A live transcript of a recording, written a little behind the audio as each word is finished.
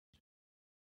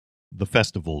The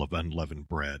festival of unleavened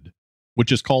bread,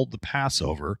 which is called the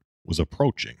Passover, was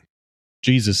approaching.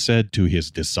 Jesus said to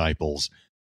his disciples,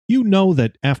 "You know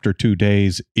that after 2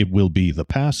 days it will be the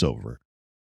Passover,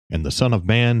 and the Son of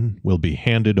Man will be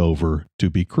handed over to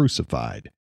be crucified."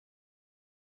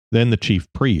 Then the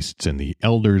chief priests and the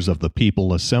elders of the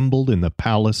people assembled in the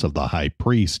palace of the high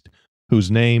priest,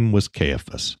 whose name was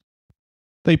Caiaphas.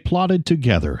 They plotted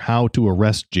together how to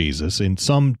arrest Jesus in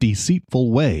some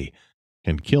deceitful way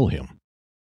and kill him.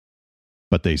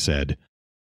 But they said,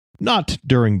 "Not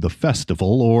during the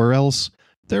festival, or else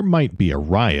there might be a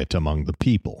riot among the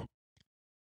people."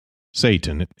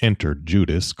 Satan entered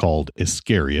Judas, called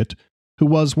Iscariot, who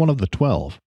was one of the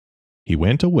 12. He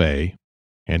went away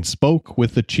and spoke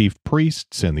with the chief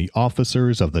priests and the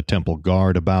officers of the temple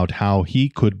guard about how he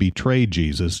could betray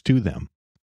Jesus to them.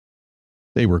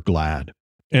 They were glad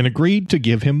and agreed to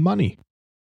give him money.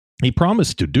 He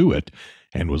promised to do it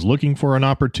and was looking for an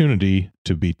opportunity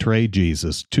to betray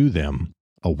Jesus to them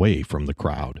away from the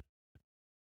crowd.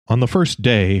 On the first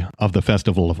day of the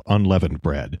festival of unleavened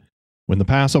bread, when the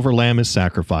Passover lamb is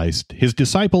sacrificed, his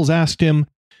disciples asked him,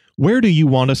 "Where do you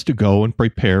want us to go and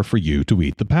prepare for you to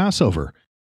eat the Passover?"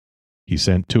 He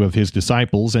sent 2 of his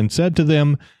disciples and said to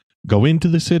them, "Go into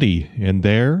the city, and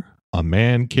there a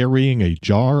man carrying a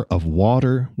jar of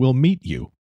water will meet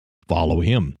you. Follow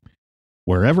him.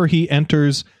 Wherever he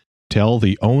enters, tell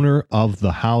the owner of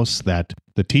the house that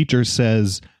the teacher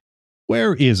says,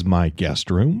 'Where is my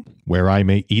guest room, where I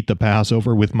may eat the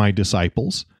Passover with my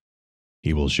disciples?'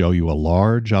 He will show you a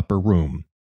large upper room,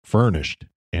 furnished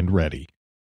and ready.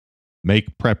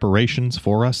 Make preparations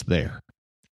for us there."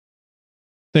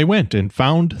 They went and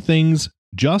found things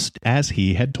just as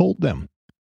he had told them,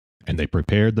 and they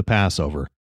prepared the Passover.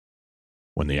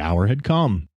 When the hour had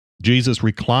come, Jesus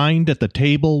reclined at the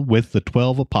table with the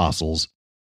 12 apostles.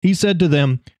 He said to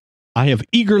them, "I have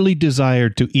eagerly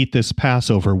desired to eat this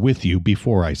Passover with you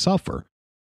before I suffer,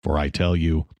 for I tell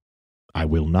you, I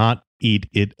will not eat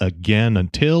it again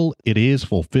until it is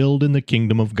fulfilled in the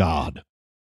kingdom of God."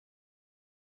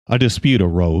 A dispute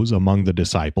arose among the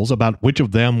disciples about which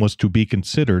of them was to be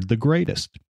considered the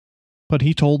greatest. But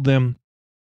he told them,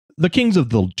 "The kings of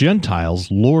the Gentiles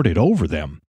lord it over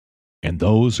them, and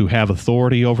those who have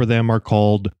authority over them are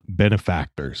called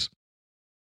benefactors.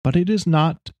 But it is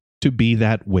not to be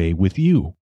that way with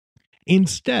you.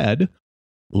 Instead,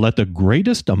 let the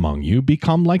greatest among you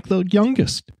become like the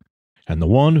youngest, and the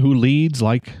one who leads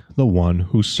like the one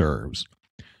who serves.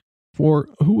 For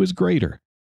who is greater,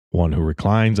 one who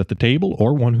reclines at the table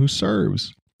or one who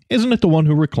serves? Isn't it the one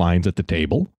who reclines at the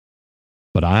table?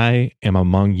 But I am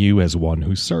among you as one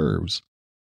who serves.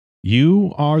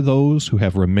 You are those who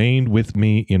have remained with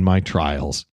me in my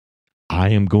trials. I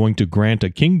am going to grant a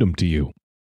kingdom to you,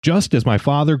 just as my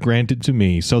Father granted to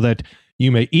me, so that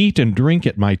you may eat and drink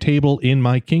at my table in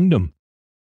my kingdom.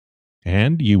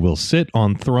 And you will sit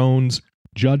on thrones,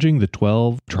 judging the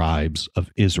 12 tribes of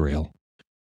Israel."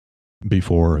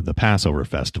 Before the Passover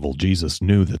festival, Jesus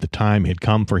knew that the time had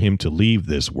come for him to leave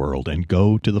this world and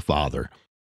go to the Father.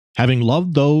 Having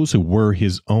loved those who were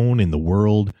his own in the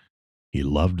world, he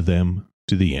loved them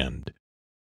to the end.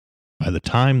 By the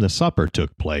time the supper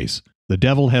took place, the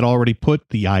devil had already put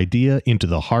the idea into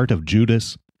the heart of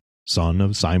Judas, son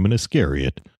of Simon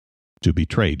Iscariot, to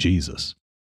betray Jesus.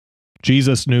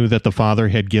 Jesus knew that the Father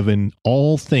had given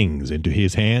all things into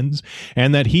his hands,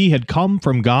 and that he had come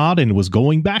from God and was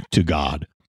going back to God.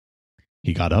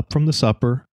 He got up from the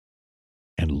supper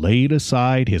and laid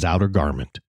aside his outer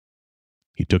garment.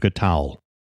 He took a towel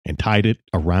and tied it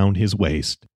around his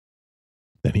waist.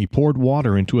 Then he poured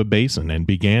water into a basin and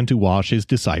began to wash his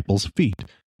disciples' feet,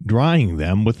 drying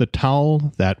them with the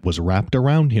towel that was wrapped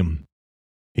around him.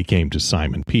 He came to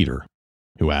Simon Peter,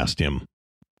 who asked him,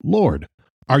 "Lord,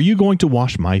 are you going to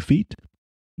wash my feet?"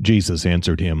 Jesus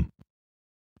answered him,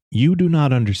 "You do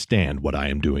not understand what I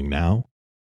am doing now,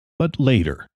 but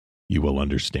later you will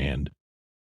understand."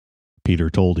 Peter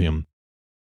told him,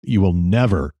 "You will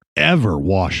never, ever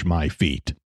wash my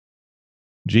feet."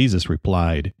 Jesus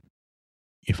replied,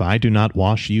 "If I do not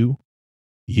wash you,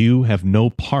 you have no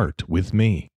part with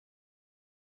me."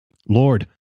 "Lord,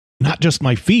 not just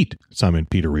my feet," Simon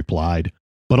Peter replied,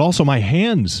 "but also my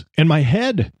hands and my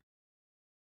head."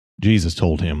 Jesus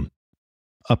told him,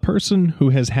 "A person who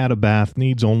has had a bath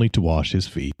needs only to wash his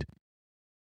feet,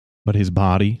 but his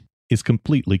body is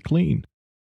completely clean.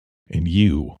 And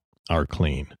you are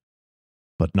clean,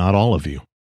 but not all of you."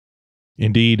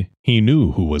 Indeed, he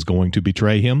knew who was going to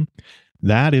betray him.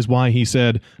 That is why he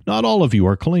said, "Not all of you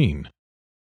are clean."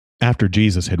 After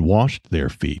Jesus had washed their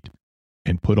feet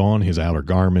and put on his outer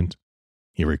garment,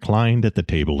 he reclined at the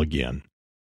table again.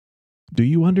 "Do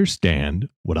you understand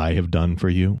what I have done for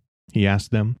you?" he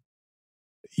asked them.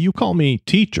 "You call me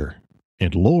teacher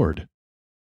and Lord.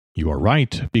 You are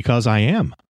right, because I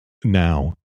am.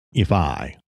 Now, if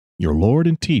I, your Lord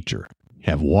and teacher,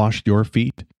 have washed your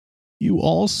feet, you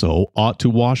also ought to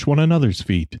wash one another's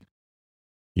feet.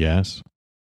 Yes,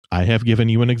 I have given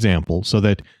you an example so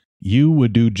that you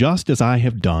would do just as I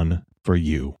have done for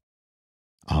you.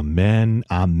 Amen,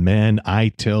 amen, I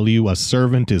tell you, a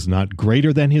servant is not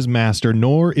greater than his master,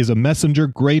 nor is a messenger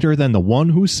greater than the one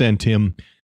who sent him.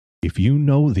 If you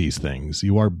know these things,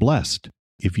 you are blessed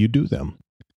if you do them."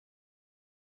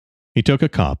 He took a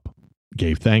cup,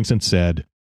 gave thanks, and said,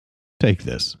 "Take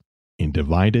this, and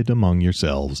divide it among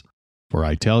yourselves. For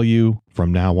I tell you,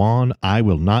 from now on I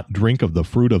will not drink of the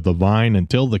fruit of the vine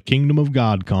until the kingdom of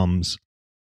God comes."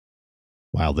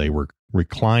 While they were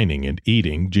reclining and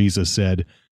eating, Jesus said,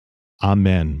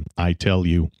 "Amen, I tell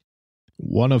you,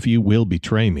 one of you will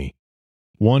betray me,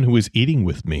 one who is eating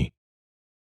with me."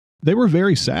 They were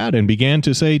very sad and began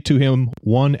to say to him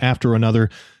one after another,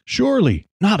 "Surely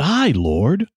not I,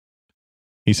 Lord."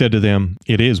 He said to them,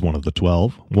 "It is one of the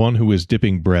 12, one who is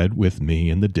dipping bread with me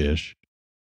in the dish.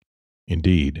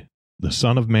 Indeed, the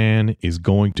Son of Man is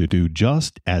going to do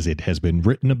just as it has been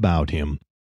written about him.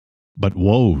 But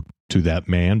woe to that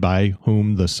man by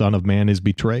whom the Son of Man is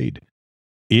betrayed.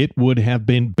 It would have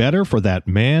been better for that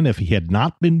man if he had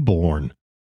not been born."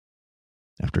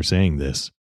 After saying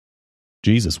this,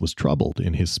 Jesus was troubled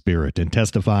in his spirit and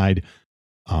testified,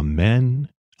 "Amen,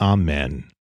 amen.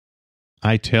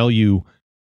 I tell you,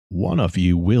 one of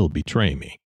you will betray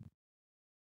me."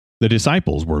 The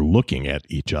disciples were looking at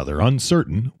each other,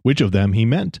 uncertain which of them he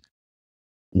meant.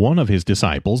 One of his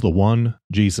disciples, the one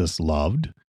Jesus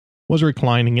loved, was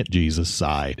reclining at Jesus'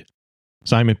 side.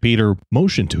 Simon Peter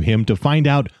motioned to him to find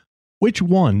out which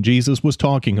one Jesus was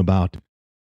talking about.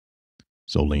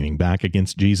 So leaning back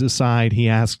against Jesus' side, he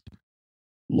asked,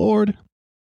 "Lord,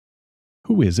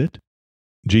 who is it?"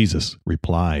 Jesus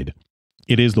replied,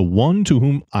 "It is the one to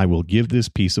whom I will give this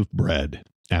piece of bread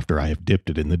after I have dipped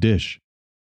it in the dish."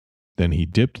 Then he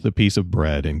dipped the piece of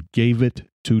bread and gave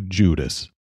it to Judas,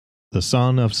 the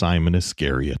son of Simon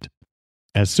Iscariot.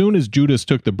 As soon as Judas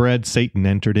took the bread, Satan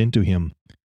entered into him.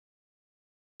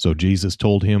 So Jesus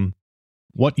told him,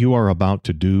 "What you are about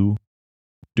to do,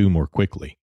 do more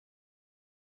quickly."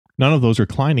 None of those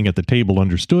reclining at the table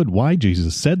understood why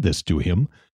Jesus said this to him.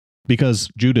 Because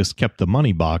Judas kept the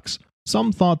money box,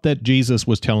 some thought that Jesus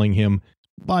was telling him,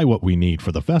 "Buy what we need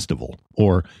for the festival,"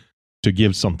 or to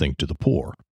give something to the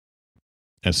poor.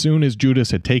 As soon as Judas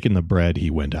had taken the bread,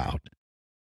 he went out.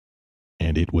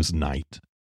 And it was night.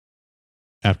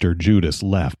 After Judas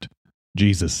left,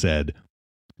 Jesus said,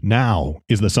 "Now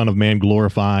is the Son of Man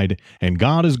glorified, and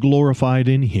God is glorified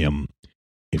in him.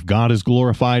 If God is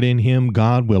glorified in him,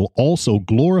 God will also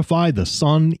glorify the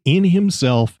Son in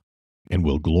himself, and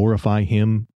will glorify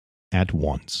him at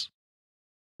once."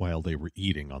 While they were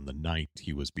eating on the night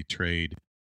he was betrayed,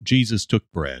 Jesus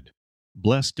took bread,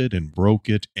 blessed it and broke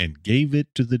it, and gave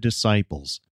it to the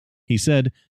disciples. He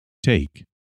said, "Take,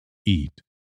 eat.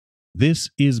 This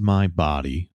is my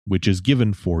body, which is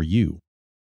given for you.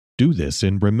 Do this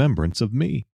in remembrance of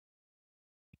me."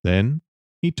 Then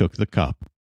he took the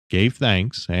cup, gave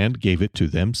thanks, and gave it to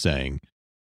them, saying,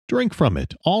 "Drink from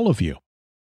it, all of you,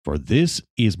 for this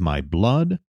is my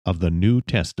blood of the New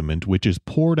Testament, which is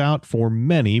poured out for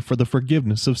many for the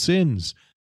forgiveness of sins.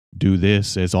 Do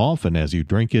this as often as you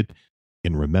drink it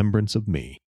in remembrance of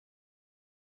me."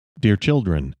 Dear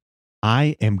children,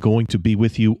 I am going to be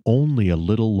with you only a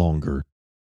little longer.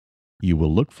 You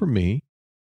will look for me,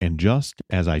 and just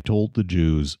as I told the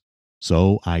Jews,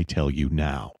 so I tell you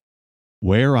now.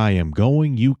 Where I am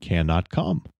going, you cannot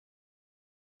come.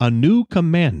 A new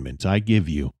commandment I give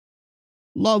you.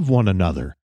 Love one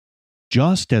another.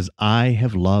 Just as I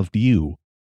have loved you,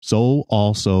 so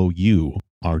also you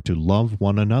are to love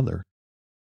one another.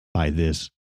 By this,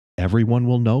 everyone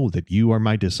will know that you are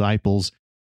my disciples,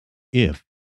 if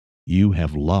you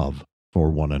have love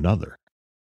for one another.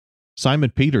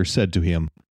 Simon Peter said to him,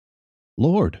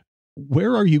 "Lord,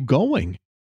 where are you going?"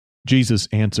 Jesus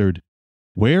answered,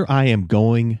 "Where I am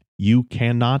going, you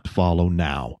cannot follow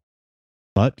now,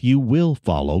 but you will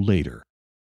follow later."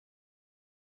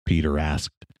 Peter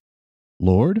asked,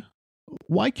 "Lord,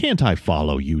 why can't I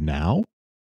follow you now?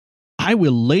 I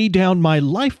will lay down my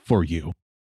life for you."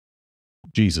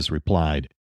 Jesus replied,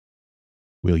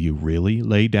 "Will you really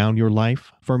lay down your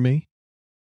life for me?"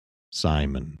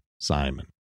 Simon, Simon,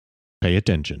 pay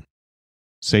attention.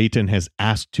 Satan has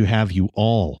asked to have you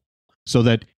all, so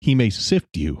that he may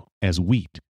sift you as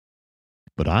wheat.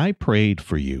 But I prayed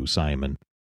for you, Simon,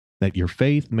 that your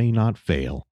faith may not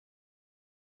fail.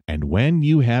 And when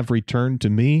you have returned to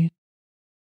me,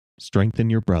 strengthen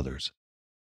your brothers."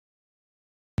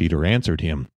 Peter answered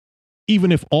him,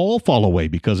 "Even if all fall away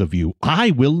because of you,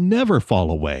 I will never fall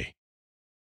away."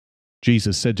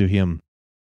 Jesus said to him,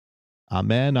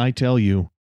 "Amen, I tell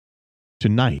you,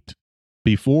 tonight,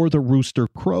 before the rooster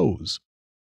crows,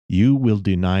 you will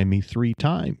deny me 3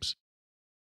 times."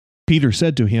 Peter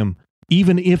said to him,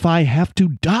 "Even if I have to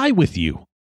die with you,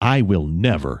 I will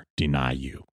never deny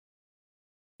you."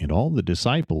 And all the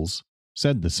disciples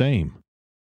said the same.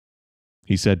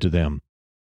 He said to them,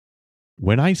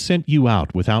 "When I sent you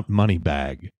out without money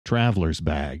bag, traveler's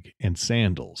bag, and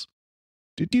sandals,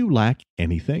 did you lack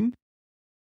anything?"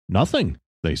 "Nothing,"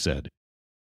 they said.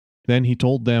 Then he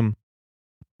told them,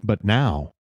 "But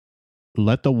now,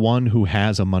 let the one who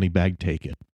has a money bag take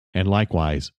it, and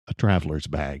likewise a traveler's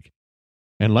bag.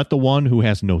 And let the one who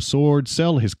has no sword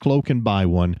sell his cloak and buy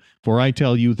one, for I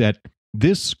tell you that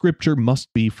this scripture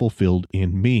must be fulfilled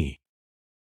in me.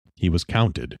 He was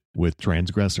counted with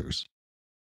transgressors.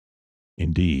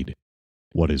 Indeed,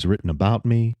 what is written about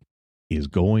me is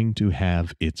going to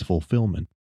have its fulfillment."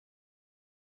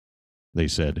 They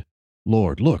said,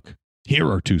 "Lord, look, here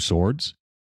are 2 swords."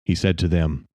 He said to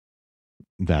them,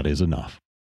 "That is enough."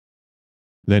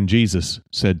 Then Jesus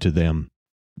said to them,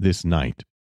 "This night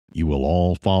you will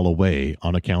all fall away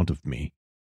on account of me.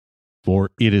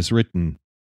 For it is written,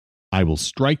 I will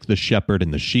strike the shepherd,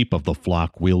 and the sheep of the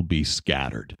flock will be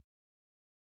scattered.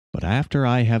 But after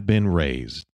I have been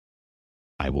raised,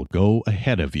 I will go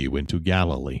ahead of you into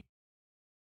Galilee."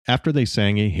 After they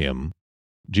sang a hymn,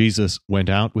 Jesus went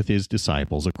out with his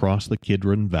disciples across the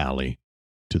Kidron Valley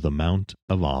to the Mount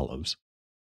of Olives,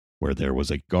 where there was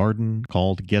a garden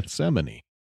called Gethsemane.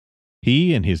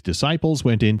 He and his disciples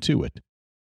went into it.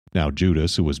 Now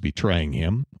Judas, who was betraying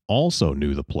him, also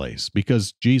knew the place,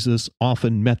 because Jesus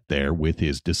often met there with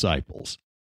his disciples.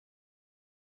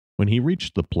 When he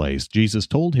reached the place, Jesus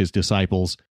told his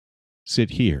disciples,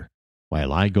 "Sit here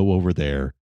while I go over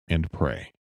there and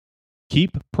pray.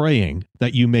 Keep praying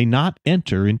that you may not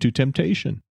enter into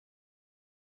temptation."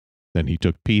 Then he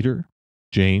took Peter,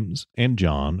 James, and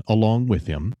John along with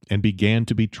him, and began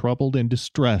to be troubled and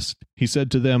distressed. He said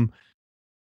to them,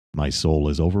 "My soul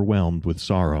is overwhelmed with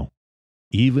sorrow,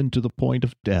 even to the point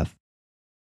of death.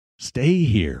 Stay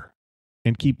here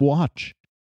and keep watch."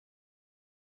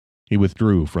 He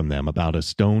withdrew from them about a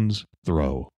stone's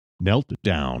throw, knelt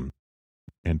down,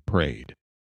 and prayed,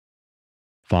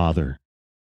 "Father,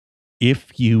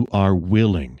 if you are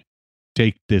willing,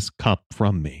 take this cup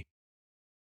from me.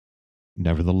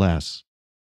 Nevertheless,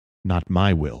 not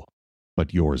my will,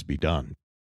 but yours be done."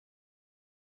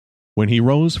 When he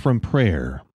rose from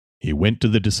prayer, he went to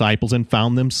the disciples and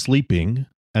found them sleeping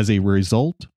as a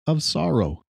result of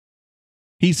sorrow.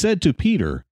 He said to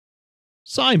Peter,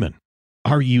 "Simon,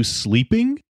 are you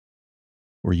sleeping?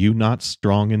 Were you not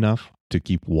strong enough to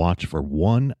keep watch for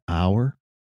 1 hour?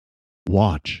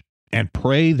 Watch and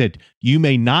pray that you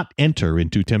may not enter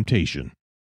into temptation.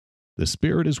 The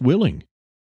spirit is willing,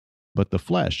 but the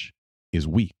flesh is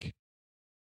weak."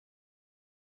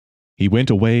 He went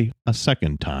away a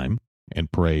second time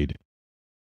and prayed,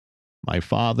 "My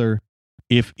Father,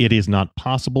 if it is not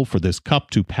possible for this cup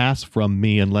to pass from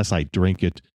me unless I drink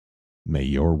it, may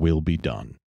your will be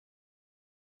done."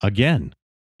 Again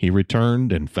he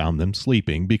returned and found them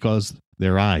sleeping, because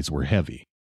their eyes were heavy.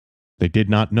 They did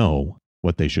not know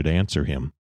what they should answer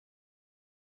him.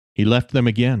 He left them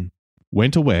again,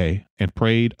 went away, and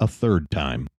prayed a third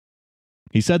time.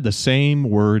 He said the same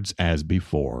words as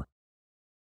before.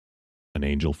 An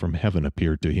angel from heaven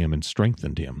appeared to him and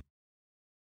strengthened him.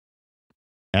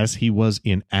 As he was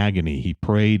in agony, he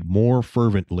prayed more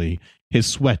fervently. His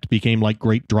sweat became like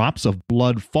great drops of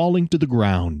blood falling to the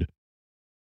ground.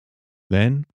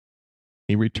 Then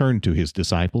he returned to his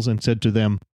disciples and said to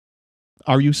them,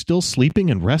 "Are you still sleeping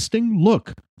and resting?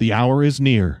 Look, the hour is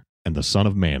near, and the Son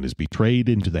of Man is betrayed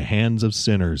into the hands of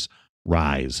sinners.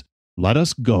 Rise, let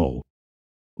us go.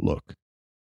 Look,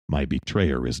 my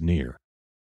betrayer is near."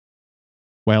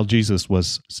 While Jesus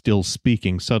was still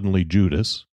speaking, suddenly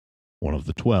Judas, one of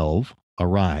the 12,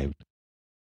 arrived.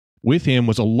 With him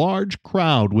was a large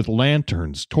crowd with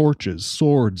lanterns, torches,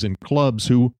 swords, and clubs,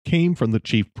 who came from the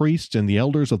chief priests and the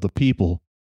elders of the people.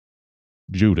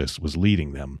 Judas was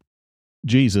leading them.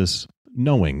 Jesus,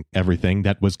 knowing everything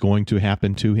that was going to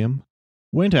happen to him,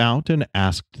 went out and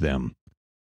asked them,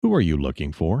 "Who are you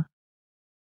looking for?"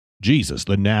 "Jesus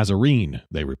the Nazarene,"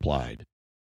 they replied.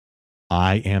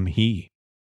 "I am he,"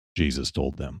 Jesus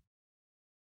told them.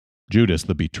 Judas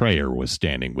the betrayer was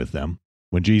standing with them.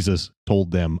 When Jesus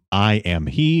told them, "I am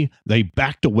he," they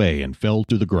backed away and fell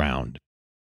to the ground.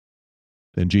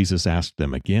 Then Jesus asked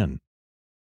them again,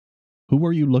 "Who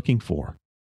are you looking for?"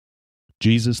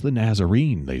 "Jesus the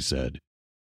Nazarene," they said.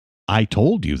 "I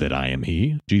told you that I am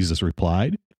he," Jesus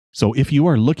replied. "So if you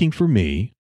are looking for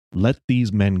me, let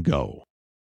these men go."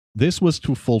 This was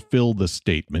to fulfill the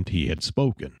statement he had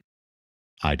spoken.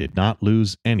 "I did not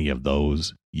lose any of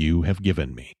those you have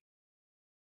given me."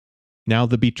 Now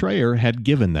the betrayer had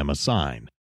given them a sign.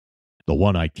 "The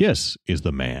one I kiss is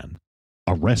the man.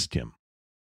 Arrest him."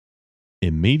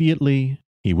 Immediately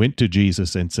he went to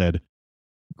Jesus and said,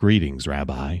 "Greetings,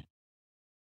 Rabbi,"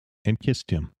 and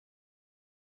kissed him.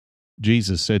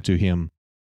 Jesus said to him,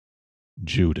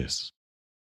 "Judas,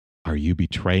 are you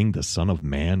betraying the Son of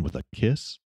Man with a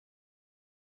kiss?"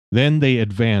 Then they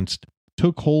advanced,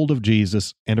 took hold of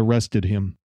Jesus, and arrested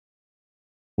him.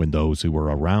 When those who were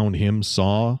around him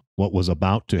saw what was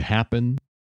about to happen,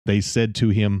 they said to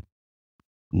him,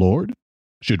 "Lord,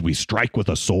 should we strike with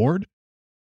a sword?"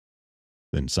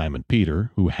 Then Simon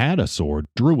Peter, who had a sword,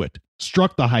 drew it,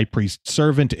 struck the high priest's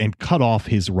servant, and cut off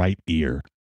his right ear.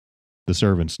 The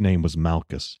servant's name was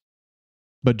Malchus.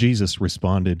 But Jesus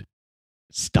responded,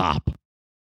 "Stop!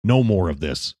 No more of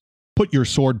this. Put your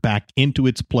sword back into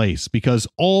its place, because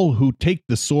all who take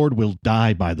the sword will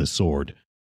die by the sword.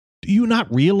 Do you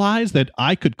not realize that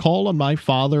I could call on my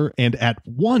Father, and at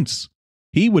once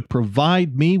he would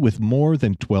provide me with more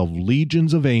than 12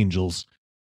 legions of angels?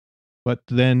 But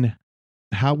then,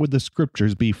 how would the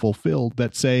scriptures be fulfilled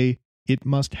that say it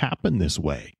must happen this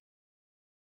way?"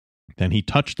 Then he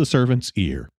touched the servant's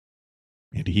ear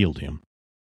and healed him.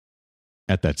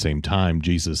 At that same time,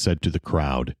 Jesus said to the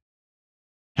crowd,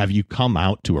 "Have you come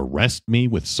out to arrest me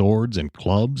with swords and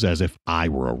clubs as if I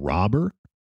were a robber?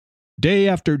 Day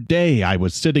after day I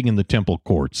was sitting in the temple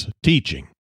courts, teaching,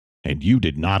 and you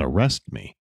did not arrest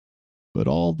me. But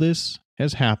all this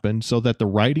has happened so that the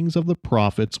writings of the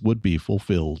prophets would be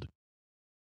fulfilled."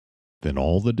 Then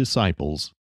all the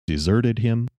disciples deserted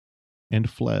him and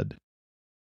fled.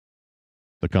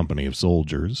 The company of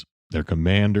soldiers, their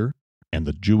commander, and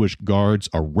the Jewish guards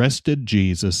arrested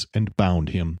Jesus and bound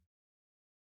him.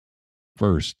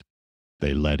 First,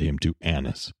 they led him to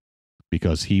Annas,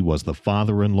 because he was the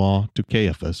father-in-law to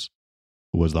Caiaphas,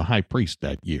 who was the high priest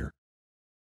that year.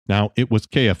 Now it was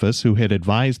Caiaphas who had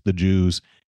advised the Jews,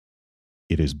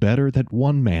 "It is better that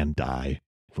one man die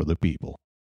for the people."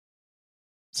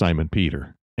 Simon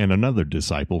Peter and another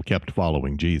disciple kept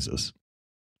following Jesus.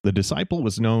 The disciple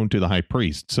was known to the high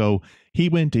priest, so he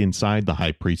went inside the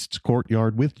high priest's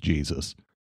courtyard with Jesus.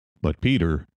 But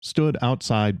Peter stood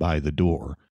outside by the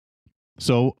door.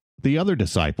 So the other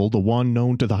disciple, the one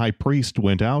known to the high priest,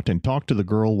 went out and talked to the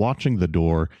girl watching the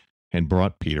door and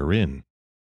brought Peter in.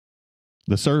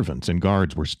 The servants and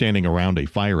guards were standing around a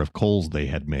fire of coals they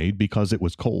had made because it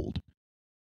was cold.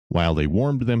 While they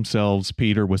warmed themselves,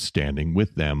 Peter was standing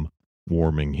with them,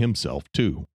 warming himself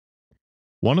too.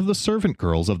 One of the servant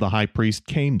girls of the high priest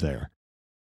came there.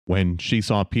 When she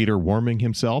saw Peter warming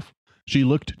himself, she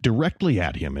looked directly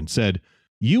at him and said,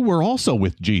 "You were also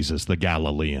with Jesus the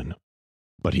Galilean."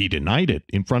 But he denied it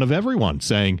in front of everyone,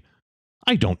 saying,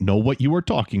 "I don't know what you are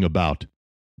talking about.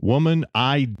 Woman,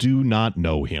 I do not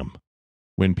know him."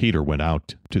 When Peter went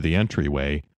out to the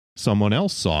entryway, someone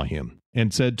else saw him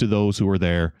and said to those who were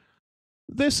there,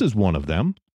 "This is one of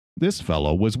them. This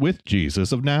fellow was with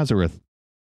Jesus of Nazareth."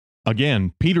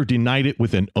 Again, Peter denied it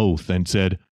with an oath and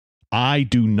said, "I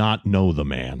do not know the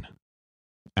man."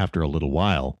 After a little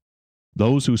while,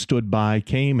 those who stood by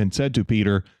came and said to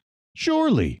Peter,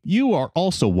 "Surely you are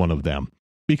also one of them,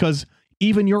 because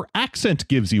even your accent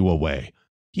gives you away.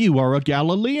 You are a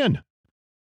Galilean."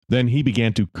 Then he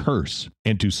began to curse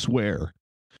and to swear,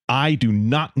 "I do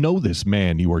not know this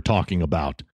man you are talking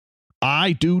about.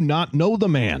 I do not know the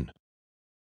man."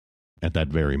 At that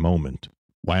very moment,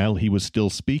 while he was still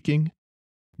speaking,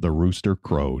 the rooster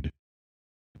crowed.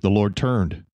 The Lord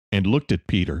turned and looked at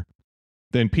Peter.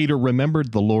 Then Peter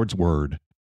remembered the Lord's word,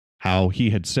 how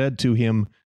he had said to him,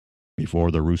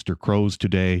 "Before the rooster crows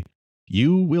today,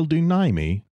 you will deny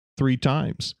me 3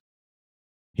 times."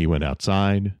 He went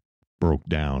outside, broke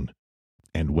down,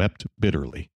 and wept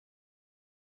bitterly.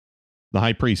 The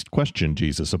high priest questioned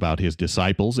Jesus about his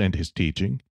disciples and his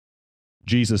teaching.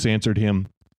 Jesus answered him,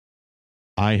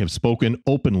 "I have spoken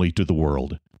openly to the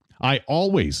world. I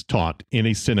always taught in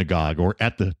a synagogue or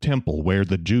at the temple where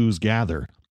the Jews gather.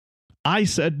 I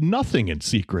said nothing in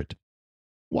secret.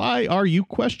 Why are you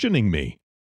questioning me?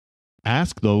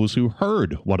 Ask those who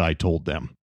heard what I told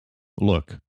them.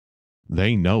 Look,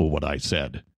 they know what I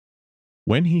said."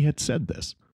 When he had said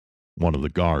this, one of the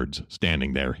guards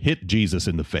standing there hit Jesus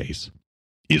in the face.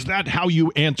 "Is that how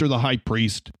you answer the high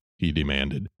priest?" he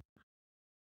demanded.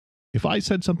 "If I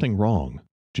said something wrong,"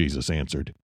 Jesus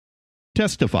answered,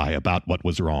 "testify about what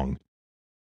was wrong.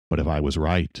 But if I was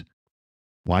right,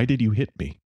 why did you hit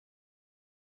me?"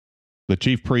 The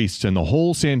chief priests and the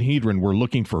whole Sanhedrin were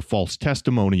looking for false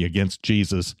testimony against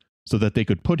Jesus so that they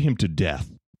could put him to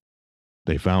death.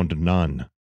 They found none,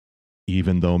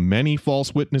 even though many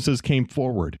false witnesses came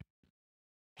forward.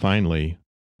 Finally,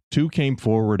 2 came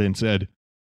forward and said,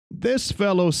 "This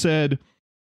fellow said,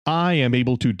 'I am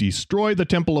able to destroy the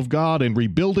temple of God and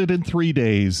rebuild it in 3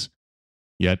 days.'"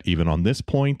 Yet even on this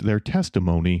point their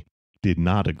testimony did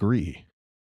not agree.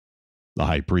 The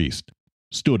high priest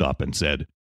stood up and said,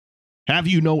 "Have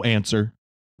you no answer?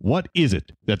 What is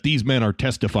it that these men are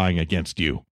testifying against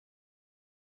you?"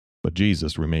 But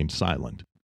Jesus remained silent.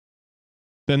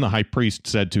 Then the high priest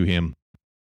said to him,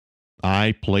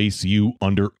 "I place you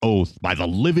under oath by the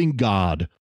living God.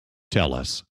 Tell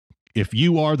us, if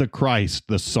you are the Christ,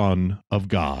 the Son of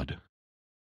God."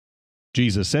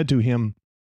 Jesus said to him,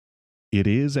 "It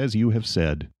is as you have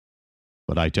said,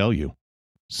 but I tell you,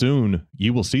 soon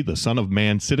you will see the Son of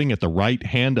Man sitting at the right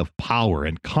hand of power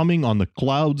and coming on the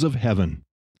clouds of heaven."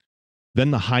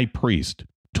 Then the high priest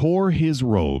tore his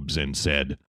robes and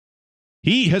said,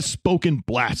 "He has spoken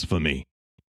blasphemy.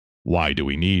 Why do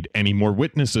we need any more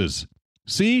witnesses?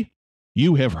 See,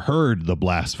 you have heard the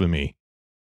blasphemy.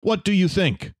 What do you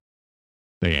think?"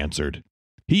 They answered,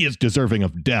 "He is deserving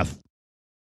of death."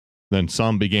 Then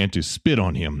some began to spit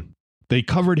on him. They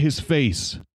covered his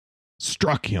face,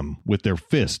 struck him with their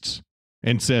fists,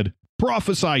 and said,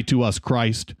 "Prophesy to us,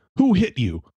 Christ. Who hit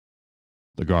you?"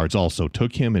 The guards also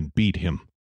took him and beat him.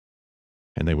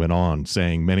 And they went on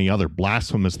saying many other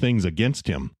blasphemous things against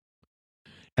him.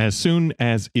 As soon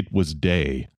as it was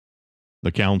day,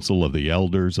 the council of the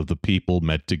elders of the people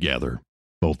met together,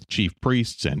 both chief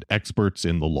priests and experts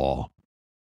in the law.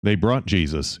 They brought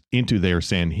Jesus into their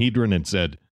Sanhedrin and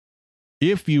said,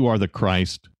 "If you are the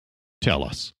Christ, tell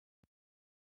us."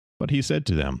 But he said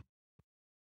to them,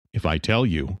 "If I tell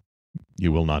you,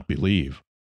 you will not believe.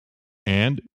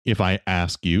 And if I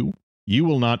ask you, you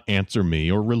will not answer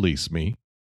me or release me.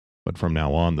 But from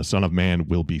now on, the Son of Man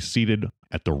will be seated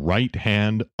at the right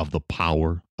hand of the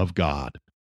power of God."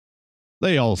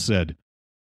 They all said,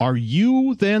 "Are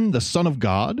you then the Son of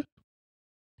God?"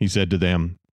 He said to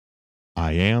them,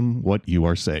 "I am what you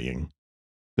are saying."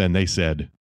 Then they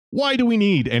said, "Why do we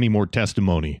need any more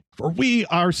testimony? For we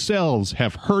ourselves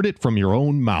have heard it from your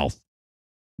own mouth."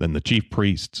 Then the chief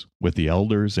priests, with the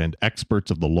elders and experts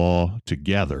of the law,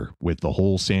 together with the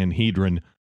whole Sanhedrin,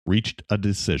 reached a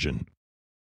decision.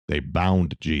 They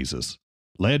bound Jesus,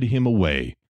 led him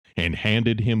away, and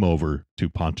handed him over to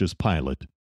Pontius Pilate,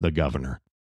 the governor.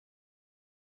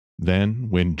 Then,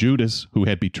 when Judas, who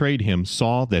had betrayed him,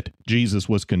 saw that Jesus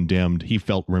was condemned, he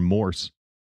felt remorse.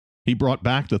 He brought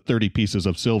back the 30 pieces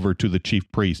of silver to the chief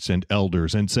priests and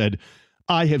elders and said,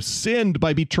 "I have sinned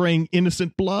by betraying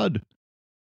innocent blood."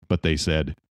 But they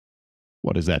said,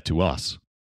 "What is that to us?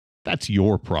 That's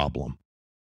your problem."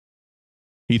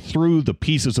 He threw the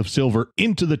pieces of silver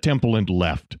into the temple and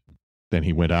left. Then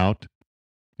he went out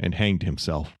and hanged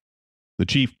himself. The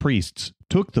chief priests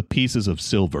took the pieces of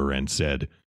silver and said,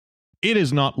 "It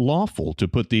is not lawful to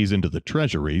put these into the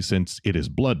treasury, since it is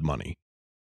blood money."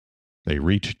 They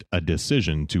reached a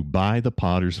decision to buy the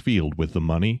potter's field with the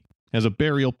money as a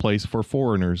burial place for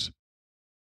foreigners.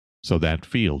 So that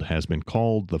field has been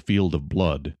called the Field of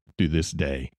Blood to this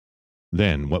day.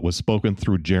 Then what was spoken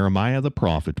through Jeremiah the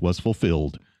prophet was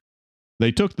fulfilled.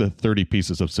 They took the 30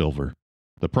 pieces of silver,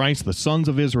 the price the sons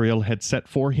of Israel had set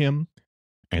for him,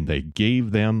 and they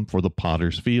gave them for the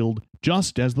potter's field,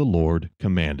 just as the Lord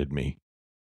commanded me.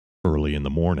 Early in the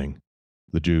morning,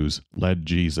 the Jews led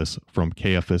Jesus from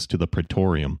Caiaphas to the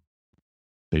praetorium.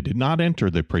 They did not enter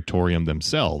the praetorium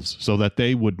themselves, so that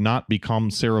they would not become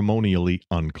ceremonially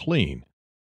unclean.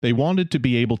 They wanted to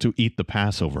be able to eat the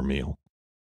Passover meal.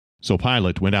 So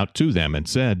Pilate went out to them and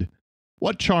said,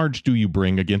 "What charge do you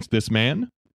bring against this man?"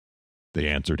 They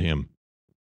answered him,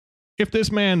 "If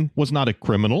this man was not a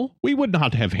criminal, we would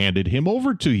not have handed him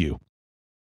over to you."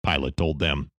 Pilate told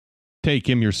them, "Take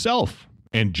him yourself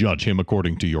and judge him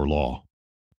according to your law."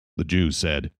 The Jews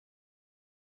said,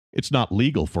 "It's not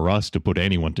legal for us to put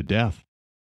anyone to death."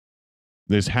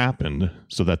 This happened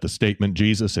so that the statement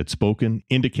Jesus had spoken,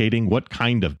 indicating what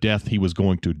kind of death he was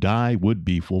going to die, would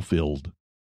be fulfilled.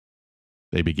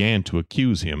 They began to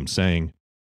accuse him, saying,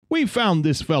 "We found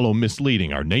this fellow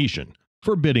misleading our nation,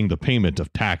 forbidding the payment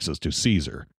of taxes to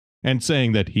Caesar, and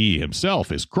saying that he himself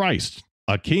is Christ,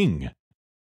 a king."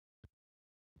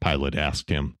 Pilate asked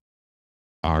him,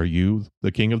 "Are you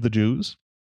the king of the Jews?"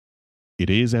 "It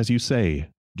is as you say,"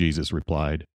 Jesus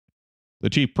replied. The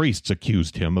chief priests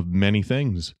accused him of many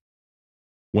things.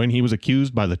 When he was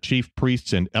accused by the chief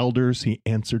priests and elders, he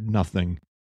answered nothing.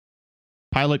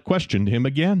 Pilate questioned him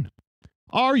again.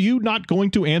 "Are you not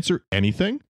going to answer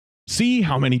anything? See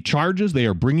how many charges they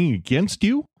are bringing against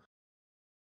you?"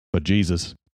 But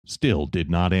Jesus still did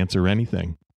not answer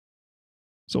anything.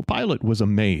 So Pilate was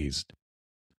amazed.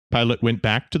 Pilate went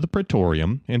back to the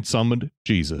praetorium and summoned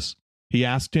Jesus. He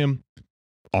asked him,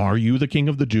 "Are you the king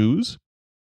of the Jews?"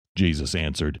 Jesus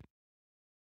answered,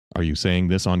 "Are you saying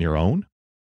this on your own,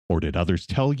 or did others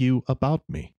tell you about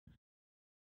me?"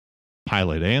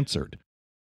 Pilate answered,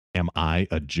 "Am I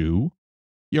a Jew?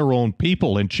 Your own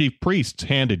people and chief priests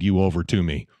handed you over to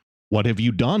me. What have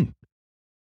you done?"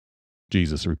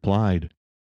 Jesus replied,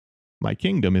 "My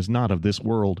kingdom is not of this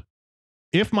world.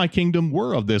 If my kingdom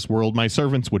were of this world, my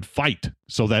servants would fight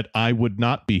so that I would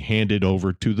not be handed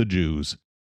over to the Jews.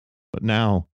 But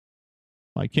now,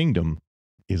 my kingdom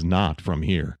is not from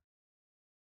here."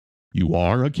 "You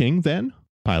are a king, then?"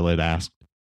 Pilate asked.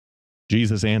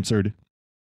 Jesus answered,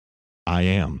 "I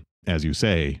am, as you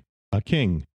say, a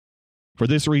king. For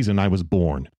this reason I was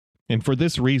born, and for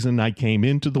this reason I came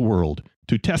into the world,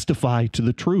 to testify to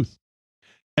the truth.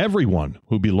 Everyone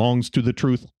who belongs to the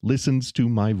truth listens to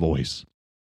my voice."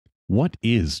 "What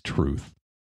is truth?"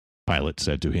 Pilate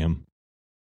said to him.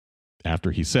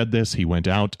 After he said this, he went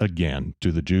out again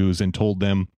to the Jews and told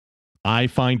them, "I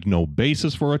find no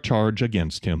basis for a charge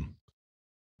against him."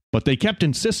 But they kept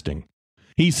insisting,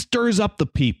 "He stirs up the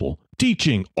people,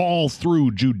 teaching all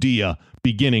through Judea,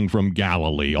 beginning from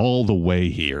Galilee all the way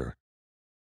here."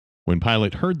 When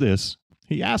Pilate heard this,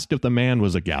 he asked if the man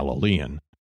was a Galilean.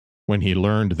 When he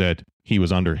learned that he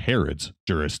was under Herod's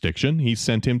jurisdiction, he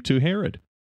sent him to Herod,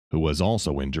 who was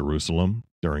also in Jerusalem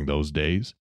during those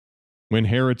days. When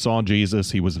Herod saw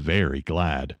Jesus, he was very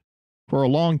glad. For a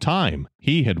long time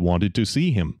he had wanted to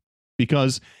see him,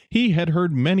 because he had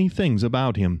heard many things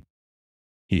about him.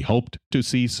 He hoped to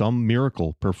see some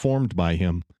miracle performed by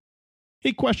him.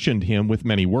 He questioned him with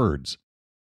many words,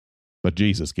 but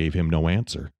Jesus gave him no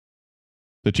answer.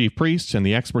 The chief priests and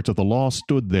the experts of the law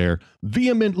stood there,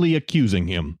 vehemently accusing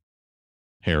him.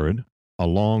 Herod,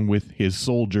 along with his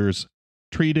soldiers,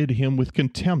 treated him with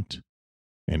contempt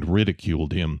and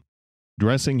ridiculed him,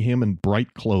 dressing him in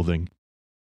bright clothing.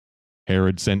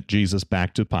 Herod sent Jesus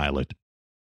back to Pilate.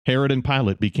 Herod and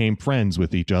Pilate became friends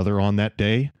with each other on that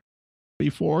day.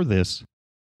 Before this,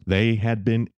 they had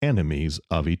been enemies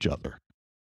of each other.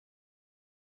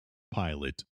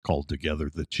 Pilate called together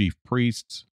the chief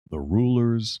priests, the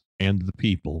rulers, and the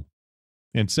people,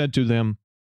 and said to them,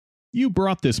 "You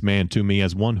brought this man to me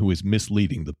as one who is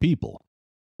misleading the people.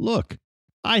 Look,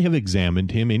 I have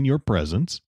examined him in your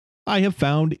presence. I have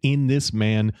found in this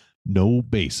man no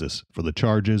basis for the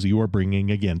charges you are bringing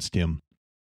against him.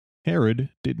 Herod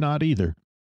did not either,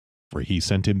 for he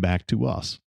sent him back to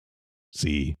us.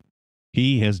 See,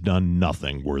 he has done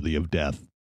nothing worthy of death.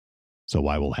 So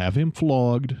I will have him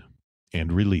flogged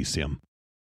and release him."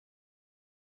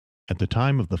 At the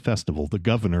time of the festival, the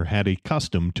governor had a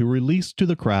custom to release to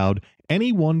the crowd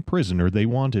any one prisoner they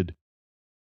wanted.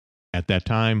 At that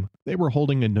time, they were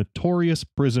holding a notorious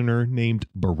prisoner named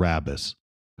Barabbas,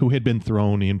 who had been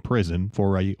thrown in prison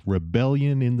for a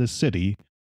rebellion in the city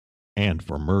and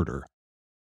for murder.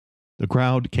 The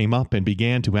crowd came up and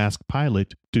began to ask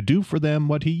Pilate to do for them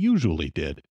what he usually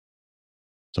did.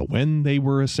 So when they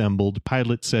were assembled,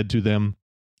 Pilate said to them,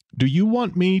 "Do you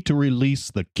want me to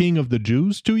release the King of the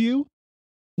Jews to you?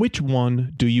 Which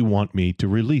one do you want me to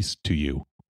release to you,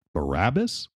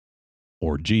 Barabbas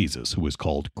or Jesus, who is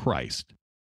called Christ?"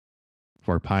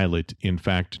 For Pilate, in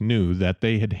fact, knew that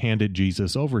they had handed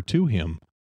Jesus over to him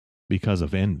because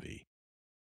of envy.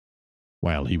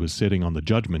 While he was sitting on the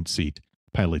judgment seat,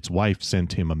 Pilate's wife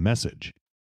sent him a message.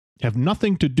 "Have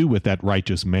nothing to do with that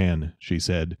righteous man," she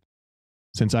said,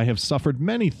 "since I have suffered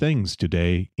many things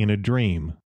today in a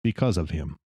dream because of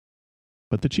him."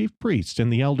 But the chief priests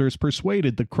and the elders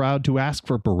persuaded the crowd to ask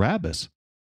for Barabbas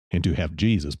and to have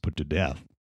Jesus put to death.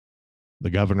 The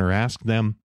governor asked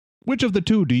them, "Which of the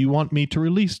two do you want me to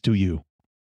release to you?"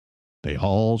 They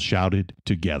all shouted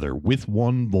together with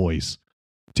one voice,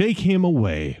 "Take him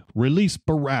away! Release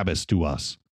Barabbas to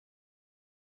us!"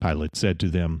 Pilate said to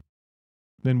them,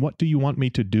 "Then what do you want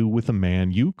me to do with the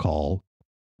man you call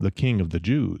the King of the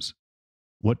Jews?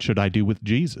 What should I do with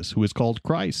Jesus, who is called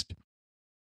Christ?"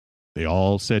 They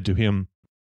all said to him,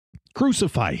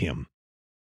 "Crucify him!"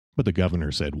 But the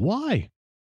governor said, "Why?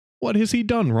 What has he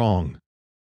done wrong?"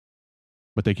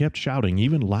 But they kept shouting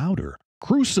even louder,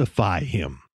 "Crucify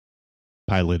him!"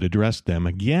 Pilate addressed them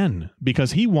again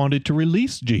because he wanted to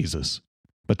release Jesus.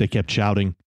 But they kept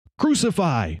shouting,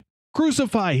 "Crucify!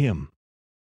 Crucify him!"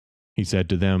 He said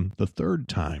to them the third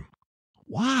time,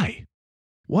 "Why?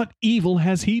 What evil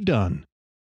has he done?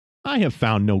 I have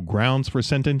found no grounds for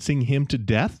sentencing him to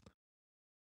death,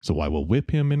 so I will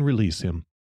whip him and release him."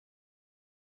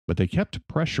 But they kept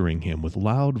pressuring him with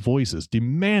loud voices,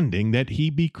 demanding that he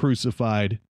be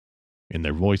crucified, and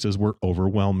their voices were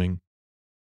overwhelming.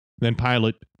 Then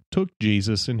Pilate took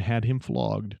Jesus and had him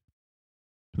flogged.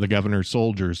 The governor's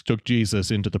soldiers took Jesus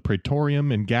into the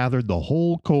praetorium and gathered the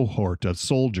whole cohort of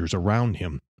soldiers around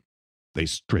him. They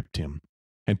stripped him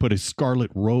and put a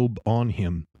scarlet robe on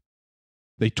him.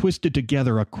 They twisted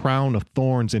together a crown of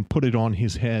thorns and put it on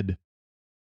his head.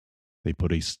 They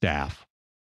put a staff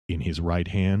in his right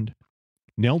hand,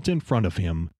 knelt in front of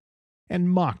him, and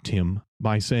mocked him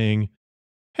by saying,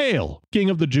 "Hail, King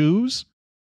of the Jews!"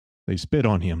 They spit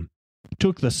on him,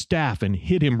 took the staff, and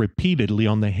hit him repeatedly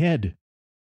on the head.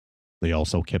 They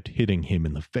also kept hitting him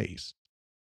in the face.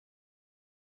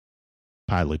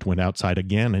 Pilate went outside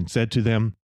again and said to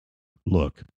them,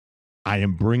 "Look, I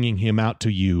am bringing him out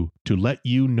to you to let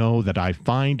you know that I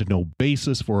find no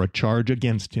basis for a charge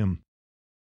against him."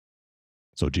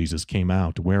 So Jesus came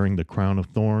out wearing the crown of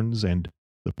thorns and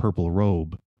the purple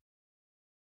robe.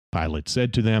 Pilate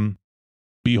said to them,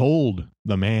 "Behold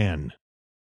the man."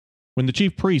 When the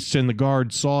chief priests and the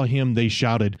guards saw him, they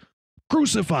shouted,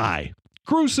 "Crucify!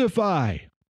 Crucify!"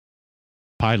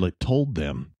 Pilate told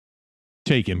them,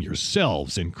 "Take him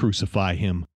yourselves and crucify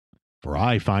him, for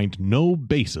I find no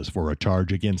basis for a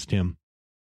charge against him."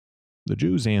 The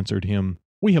Jews answered him,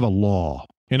 "We have a law,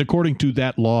 and according to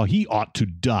that law he ought to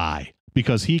die,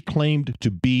 because he claimed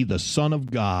to be the Son of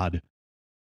God."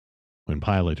 When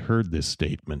Pilate heard this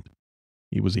statement,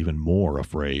 he was even more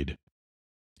afraid.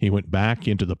 He went back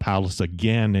into the palace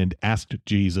again and asked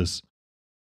Jesus,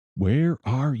 "Where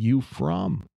are you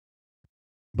from?"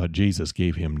 But Jesus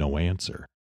gave him no answer.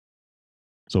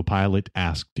 So Pilate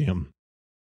asked him,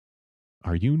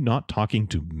 "Are you not talking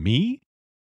to me?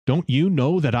 Don't you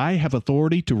know that I have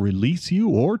authority to release you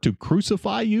or to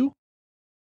crucify you?"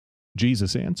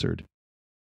 Jesus answered,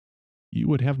 "You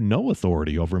would have no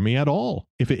authority over me at all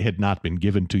if it had not been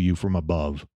given to you from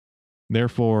above.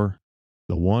 Therefore,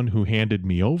 the one who handed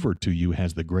me over to you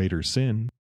has the greater sin."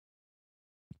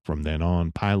 From then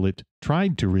on, Pilate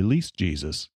tried to release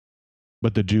Jesus,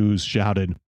 but the Jews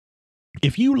shouted,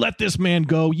 "If you let this man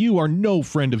go, you are no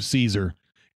friend of Caesar.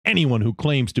 Anyone who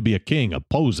claims to be a king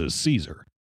opposes Caesar."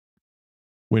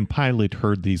 When Pilate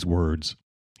heard these words,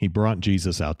 he brought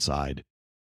Jesus outside.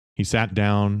 He sat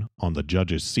down on the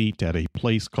judge's seat at a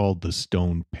place called the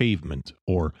Stone Pavement,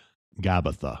 or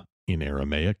Gabbatha in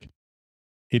Aramaic.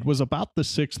 It was about the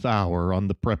 6th hour on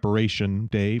the preparation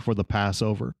day for the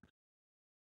Passover.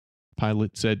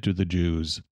 Pilate said to the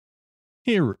Jews,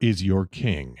 "Here is your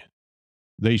king."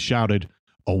 They shouted,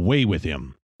 "Away with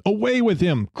him! Away with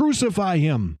him! Crucify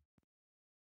him!"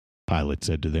 Pilate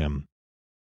said to them,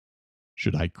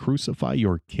 "Should I crucify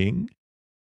your king?"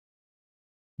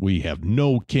 "We have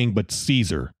no king but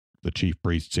Caesar," the chief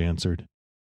priests answered.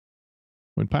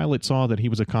 When Pilate saw that he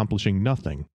was accomplishing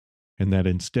nothing, and that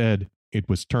instead it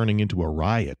was turning into a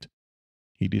riot,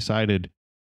 he decided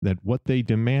that what they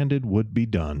demanded would be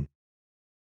done.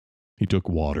 He took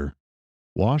water,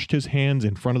 washed his hands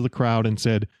in front of the crowd, and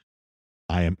said,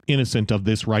 "I am innocent of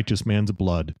this righteous man's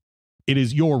blood. It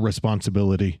is your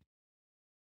responsibility."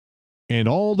 And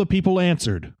all the people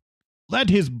answered, "Let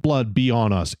his blood be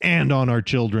on us and on our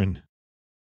children."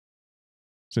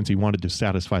 Since he wanted to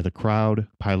satisfy the crowd,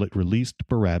 Pilate released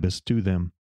Barabbas to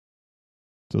them.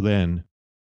 So then,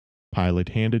 Pilate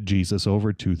handed Jesus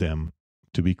over to them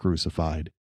to be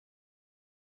crucified.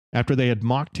 After they had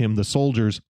mocked him, the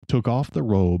soldiers took off the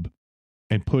robe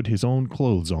and put his own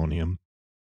clothes on him.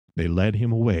 They led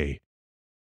him away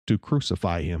to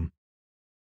crucify him.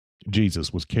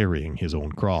 Jesus was carrying his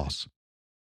own cross.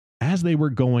 As they were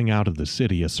going out of the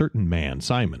city, a certain man,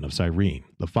 Simon of Cyrene,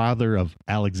 the father of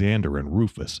Alexander and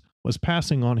Rufus, was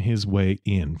passing on his way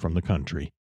in from the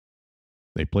country.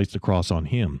 They placed the cross on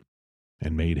him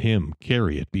and made him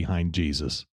carry it behind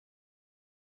Jesus.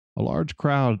 A large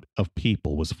crowd of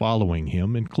people was following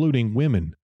him, including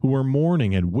women who were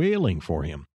mourning and wailing for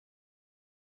him.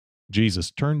 Jesus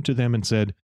turned to them and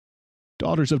said,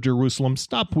 "Daughters of Jerusalem,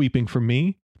 stop weeping for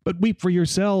me, but weep for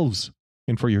yourselves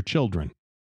and for your children.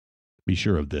 Be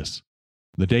sure of this,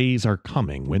 the days are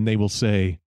coming when they will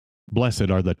say,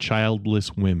 'Blessed are the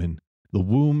childless women, the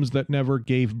wombs that never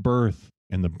gave birth,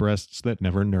 and the breasts that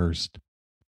never nursed.'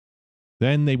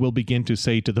 Then they will begin to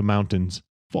say to the mountains,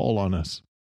 'Fall on us,'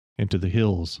 and to the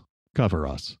hills, 'Cover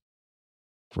us.'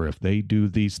 For if they do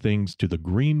these things to the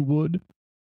green wood,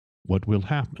 what will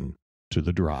happen to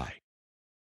the dry?"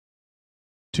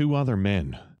 2 other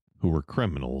men who were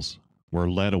criminals, were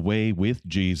led away with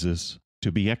Jesus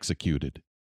to be executed.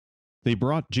 They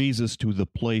brought Jesus to the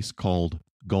place called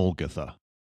Golgotha,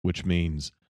 which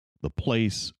means the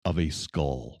place of a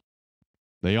skull.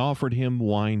 They offered him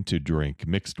wine to drink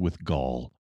mixed with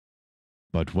gall,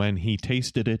 but when he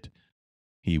tasted it,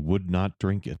 he would not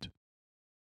drink it.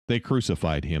 They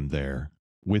crucified him there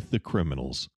with the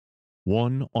criminals,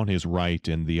 one on his right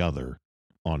and the other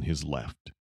on his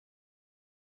left.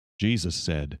 Jesus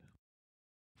said,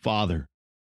 "Father,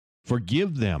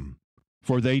 forgive them,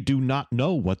 for they do not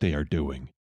know what they are doing."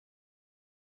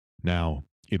 Now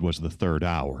it was the third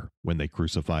hour when they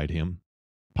crucified him.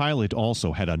 Pilate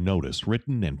also had a notice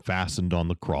written and fastened on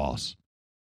the cross.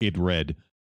 It read,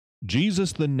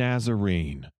 "Jesus the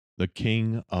Nazarene, the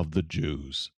King of the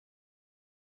Jews."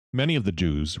 Many of the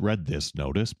Jews read this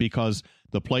notice because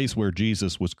the place where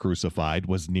Jesus was crucified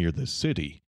was near the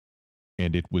city,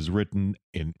 and it was written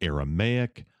in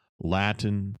Aramaic,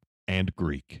 Latin, and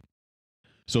Greek.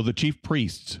 So the chief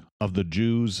priests of the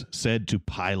Jews said to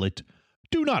Pilate,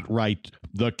 "Do not write,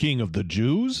 'The King of the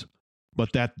Jews,'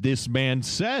 but that this man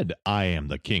said, 'I am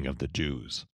the King of the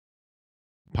Jews.'"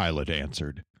 Pilate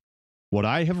answered, "What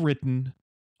I have written,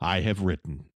 I have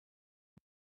written."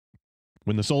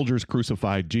 When the soldiers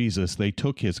crucified Jesus, they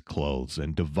took his clothes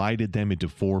and divided them into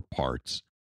 4 parts,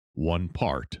 1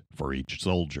 part for each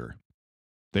soldier.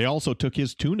 They also took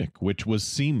his tunic, which was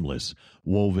seamless,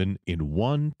 woven in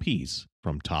 1 piece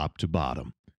from top to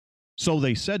bottom. So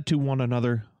they said to one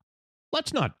another,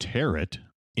 "Let's not tear it.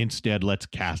 Instead, let's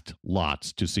cast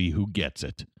lots to see who gets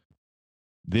it."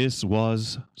 This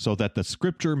was so that the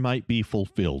scripture might be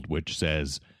fulfilled, which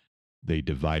says, "They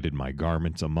divided my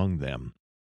garments among them,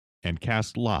 and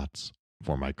cast lots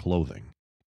for my clothing."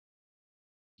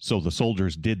 So the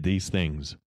soldiers did these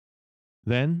things.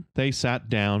 Then they sat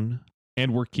down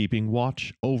and were keeping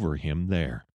watch over him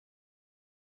there.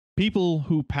 People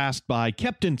who passed by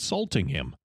kept insulting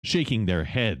him, shaking their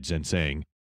heads and saying,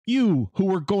 "You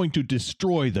who are going to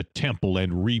destroy the temple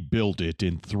and rebuild it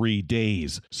in 3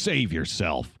 days, save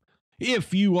yourself.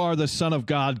 If you are the Son of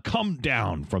God, come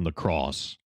down from the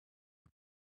cross."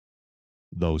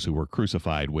 Those who were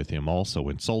crucified with him also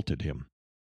insulted him.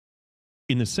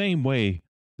 In the same way,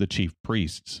 the chief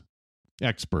priests,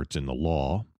 experts in the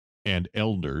law, and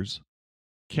elders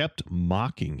kept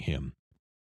mocking him.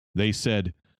 They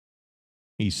said,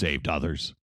 "He saved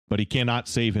others, but he cannot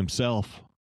save himself.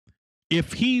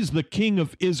 If he's the King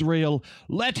of Israel,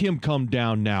 let him come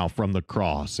down now from the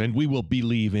cross, and we will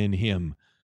believe in him.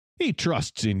 He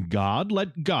trusts in God.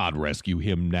 Let God rescue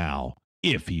him now,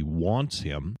 if he wants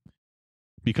him,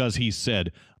 because he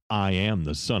said, 'I am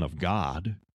the Son of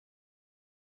God.'"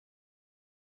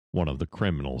 One of the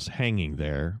criminals hanging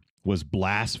there was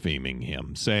blaspheming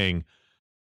him, saying,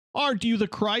 "Aren't you the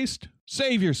Christ?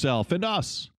 Save yourself and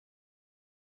us."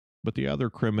 But the other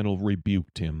criminal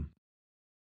rebuked him.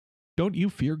 "Don't you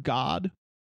fear God,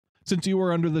 since you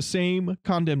are under the same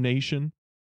condemnation?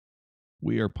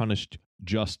 We are punished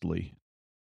justly,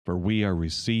 for we are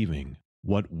receiving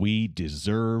what we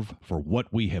deserve for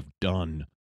what we have done.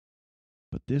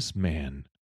 But this man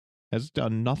has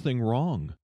done nothing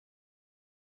wrong."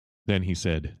 Then he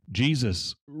said,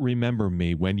 "Jesus, remember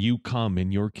me when you come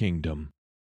in your kingdom."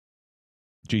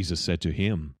 Jesus said to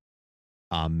him,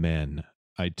 "Amen,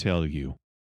 I tell you,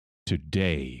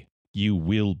 today you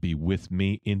will be with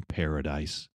me in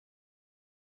paradise."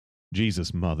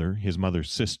 Jesus' mother, his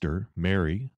mother's sister,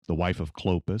 Mary, the wife of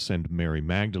Clopas, and Mary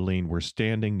Magdalene were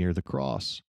standing near the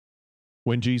cross.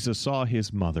 When Jesus saw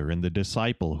his mother and the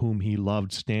disciple whom he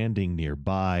loved standing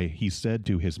nearby, he said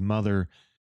to his mother,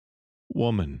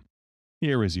 "Woman,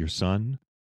 here is your son."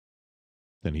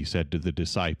 Then he said to the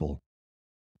disciple,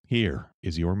 "Here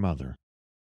is your mother."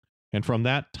 And from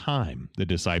that time the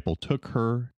disciple took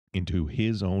her into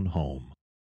his own home.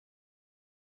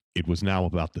 It was now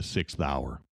about the 6th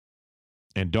hour,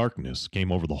 and darkness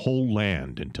came over the whole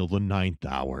land until the 9th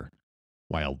hour,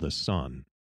 while the sun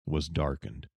was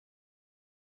darkened.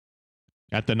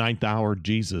 At the 9th hour,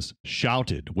 Jesus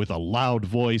shouted with a loud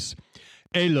voice,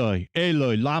 "Eloi,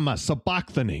 Eloi, lama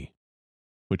sabachthani,"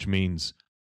 which means,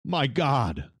 my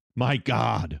God,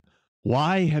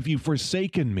 why have you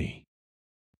forsaken me?"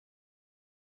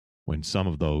 When some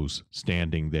of those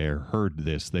standing there heard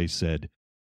this, they said,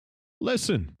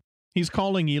 "Listen, he's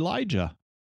calling Elijah."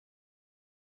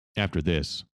 After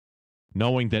this,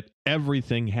 knowing that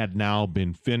everything had now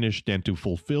been finished and to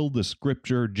fulfill the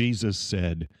scripture, Jesus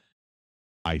said,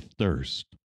 "I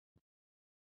thirst."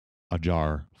 A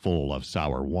jar full of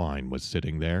sour wine was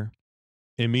sitting there.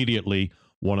 Immediately,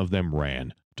 one of them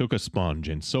ran, took a sponge,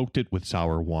 and soaked it with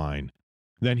sour wine.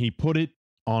 Then he put it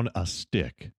on a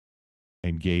stick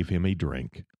and gave him a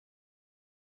drink.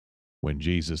 When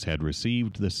Jesus had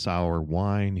received the sour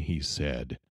wine, he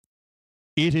said,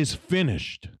 "It is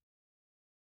finished."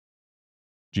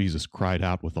 Jesus cried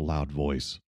out with a loud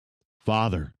voice,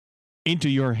 "Father, into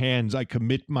your hands I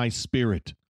commit my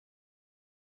spirit."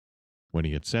 When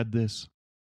he had said this,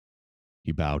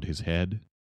 he bowed his head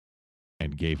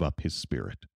and gave up his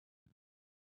spirit.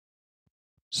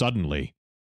 Suddenly,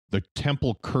 the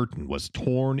temple curtain was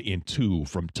torn in two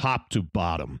from top to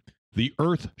bottom. The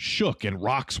earth shook and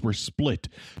rocks were split.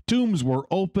 Tombs were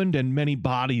opened, and many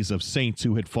bodies of saints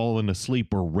who had fallen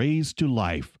asleep were raised to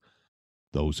life.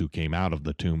 Those who came out of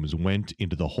the tombs went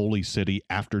into the holy city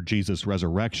after Jesus'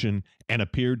 resurrection and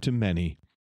appeared to many.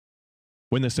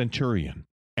 When the centurion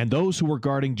and those who were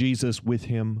guarding Jesus with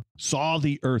him saw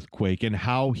the earthquake and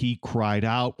how he cried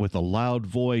out with a loud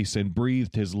voice and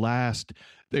breathed his last,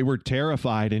 they were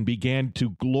terrified and began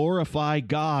to glorify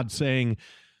God, saying,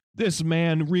 "This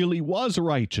man really was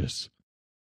righteous.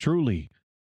 Truly,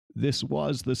 this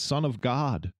was the Son of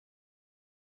God."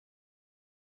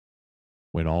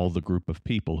 When all the group of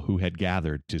people who had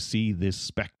gathered to see this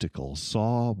spectacle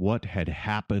saw what had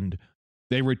happened,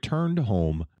 they returned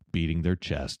home beating their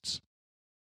chests.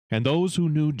 And those who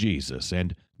knew Jesus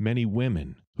and many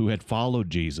women who had followed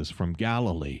Jesus from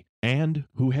Galilee and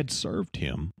who had served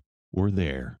him were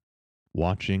there,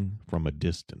 watching from a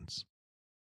distance.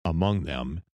 Among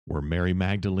them were Mary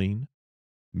Magdalene,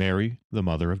 Mary, the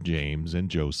mother of James and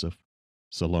Joseph,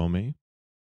 Salome,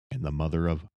 and the mother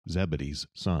of Zebedee's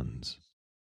sons.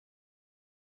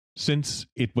 Since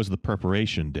it was the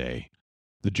preparation day,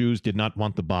 the Jews did not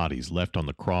want the bodies left on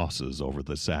the crosses over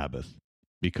the Sabbath,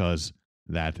 because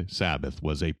that Sabbath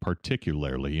was a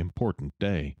particularly important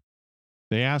day.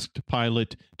 They asked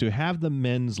Pilate to have the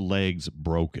men's legs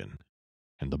broken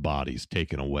and the bodies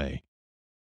taken away.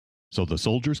 So the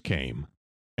soldiers came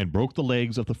and broke the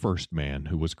legs of the first man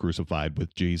who was crucified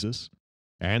with Jesus,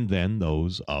 and then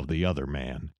those of the other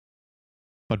man.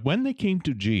 But when they came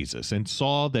to Jesus and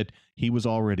saw that he was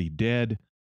already dead,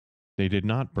 they did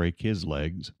not break his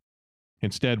legs.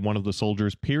 Instead, one of the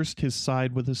soldiers pierced his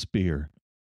side with a spear.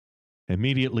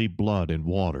 Immediately blood and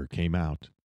water came out.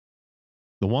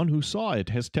 The one who saw it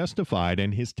has testified,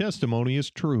 and his testimony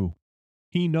is true.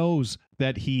 He knows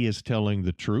that he is telling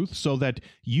the truth, so that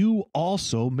you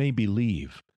also may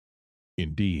believe.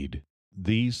 Indeed,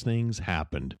 these things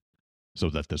happened so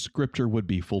that the scripture would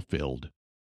be fulfilled.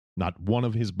 Not one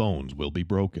of his bones will be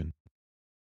broken.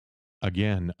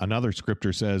 Again, another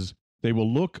scripture says, "They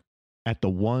will look at the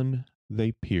one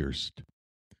they pierced."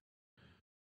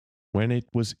 When it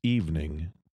was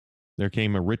evening, there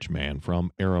came a rich man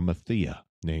from Arimathea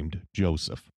named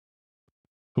Joseph,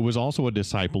 who was also a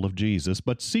disciple of Jesus,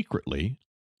 but secretly,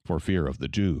 for fear of the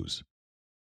Jews.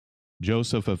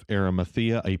 Joseph of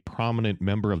Arimathea, a prominent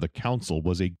member of the council,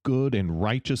 was a good and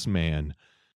righteous man.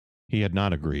 He had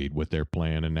not agreed with their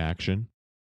plan and action.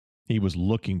 He was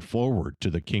looking forward to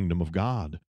the kingdom of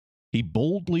God. He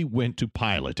boldly went to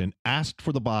Pilate and asked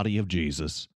for the body of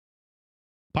Jesus.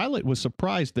 Pilate was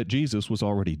surprised that Jesus was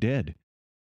already dead.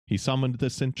 He summoned the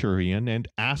centurion and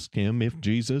asked him if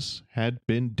Jesus had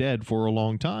been dead for a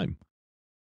long time.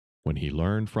 When he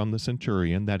learned from the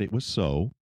centurion that it was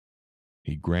so,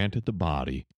 he granted the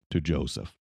body to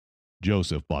Joseph.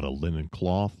 Joseph bought a linen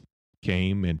cloth,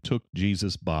 came and took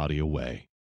Jesus' body away.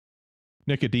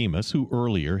 Nicodemus, who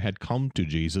earlier had come to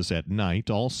Jesus at night,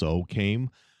 also came,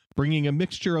 bringing a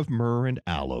mixture of myrrh and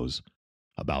aloes,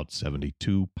 about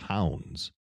 72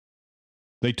 pounds.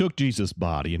 They took Jesus'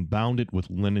 body and bound it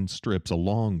with linen strips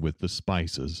along with the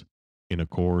spices, in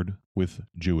accord with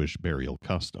Jewish burial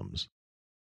customs.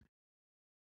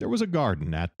 There was a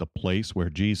garden at the place where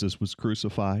Jesus was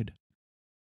crucified,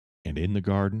 and in the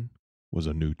garden was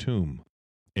a new tomb,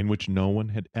 in which no one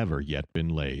had ever yet been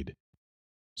laid.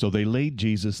 So they laid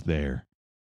Jesus there,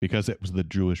 because it was the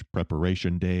Jewish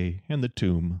preparation day, and the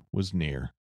tomb was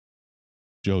near.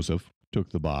 Joseph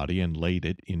took the body and laid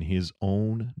it in his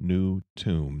own new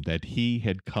tomb that he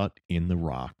had cut in the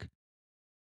rock.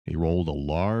 He rolled a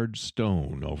large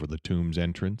stone over the tomb's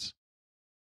entrance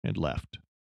and left.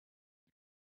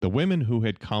 The women who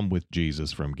had come with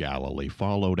Jesus from Galilee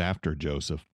followed after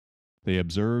Joseph. They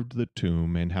observed the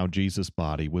tomb and how Jesus'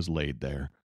 body was laid there.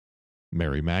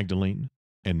 Mary Magdalene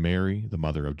and Mary, the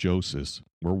mother of Joseph,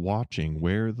 were watching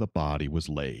where the body was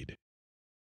laid.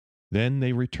 Then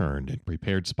they returned and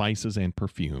prepared spices and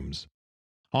perfumes.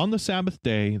 On the Sabbath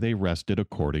day they rested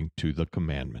according to the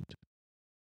commandment.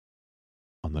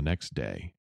 On the next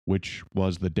day, which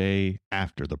was the day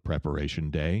after the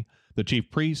preparation day, the chief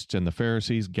priests and the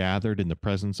Pharisees gathered in the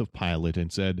presence of Pilate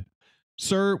and said,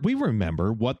 Sir, we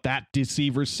remember what that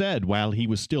deceiver said while he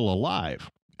was still alive.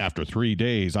 After 3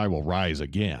 days I will rise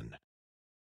again.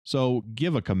 So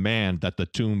give a command that the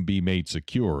tomb be made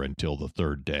secure until the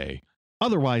 3rd day.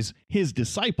 Otherwise, his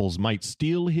disciples might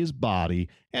steal his body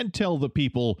and tell the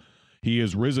people, 'He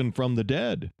is risen from the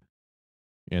dead.'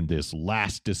 And this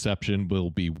last deception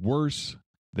will be worse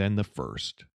than the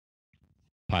first."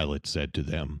 Pilate said to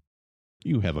them,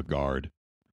 "You have a guard.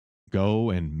 Go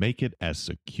and make it as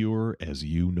secure as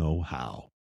you know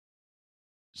how."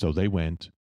 So they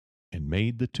went and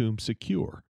made the tomb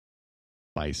secure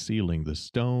by sealing the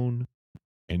stone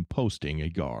and posting a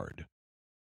guard.